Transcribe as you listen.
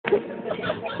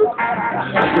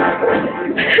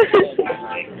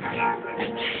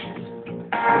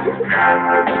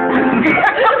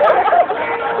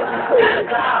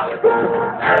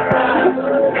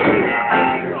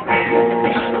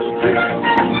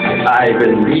I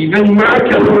believe in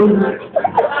miracles.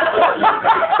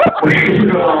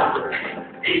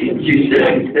 You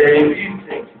sexy thing.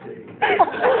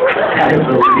 I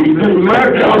believe in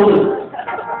miracles.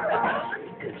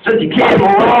 Since you came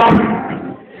along,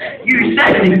 you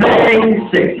sexy thing,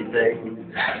 sexy thing.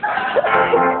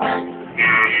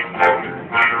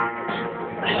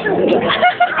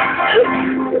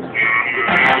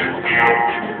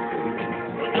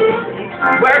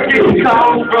 Where did you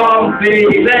come from,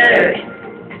 baby?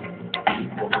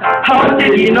 How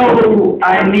did you know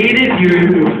I needed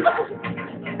you?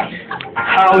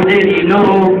 How did you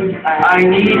know I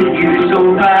needed you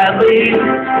so badly?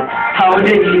 How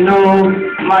did you know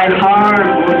my heart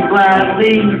was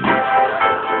gladly?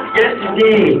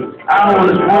 Yesterday I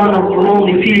was one of the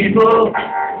lonely people.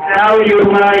 Now you're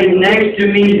lying next to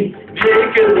me,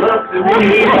 making love to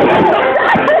me.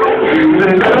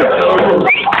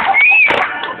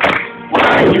 Why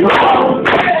are you wrong?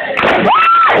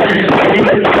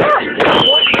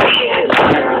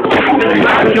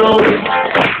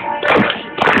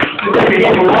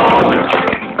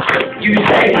 You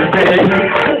say the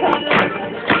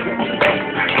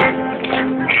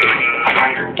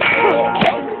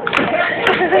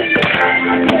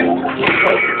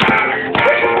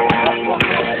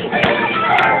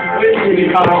Where did you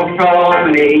come from,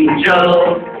 an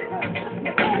angel?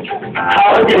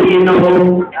 How did you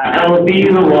know I'll be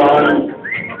the one?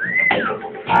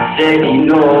 Did you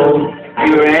know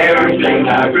you're everything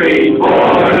I prayed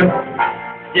for?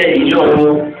 Did you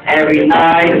know every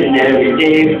night and every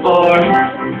day before?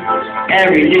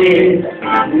 Every day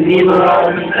you need a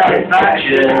lot of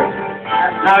satisfaction.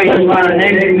 Now you want to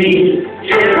next to me,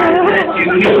 just that you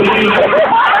need.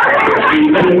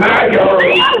 Even miracles.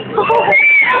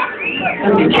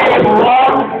 If you came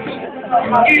along,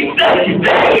 you sexy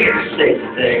thing, you sexy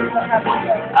thing.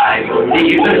 I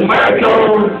believe in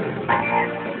miracles.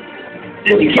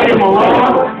 Since you came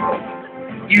along,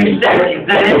 you sexy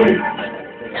thing.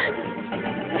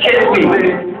 Kiss me,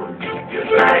 baby.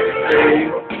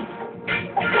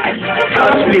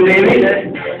 Touch me, baby.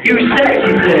 You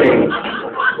sexy thing.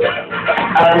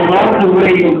 I love the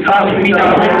way you touch me,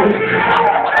 darling.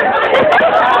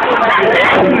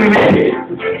 Touch me, baby.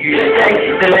 You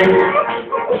sexy thing.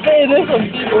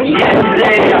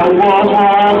 Yesterday I was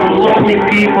one of the lonely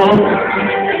people.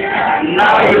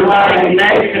 Now you're lying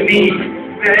next to me.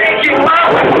 Thank you,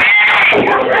 Mama.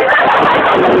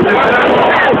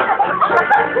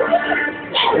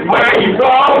 Where are you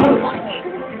from?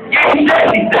 You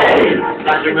sexy thing.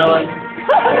 Dr. Miller.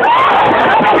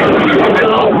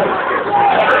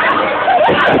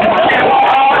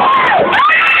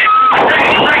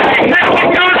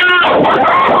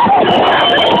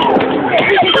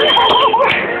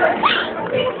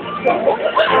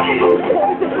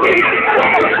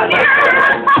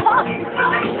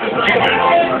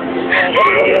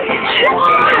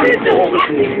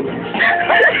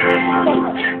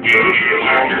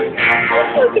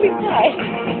 Look at his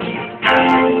eyes.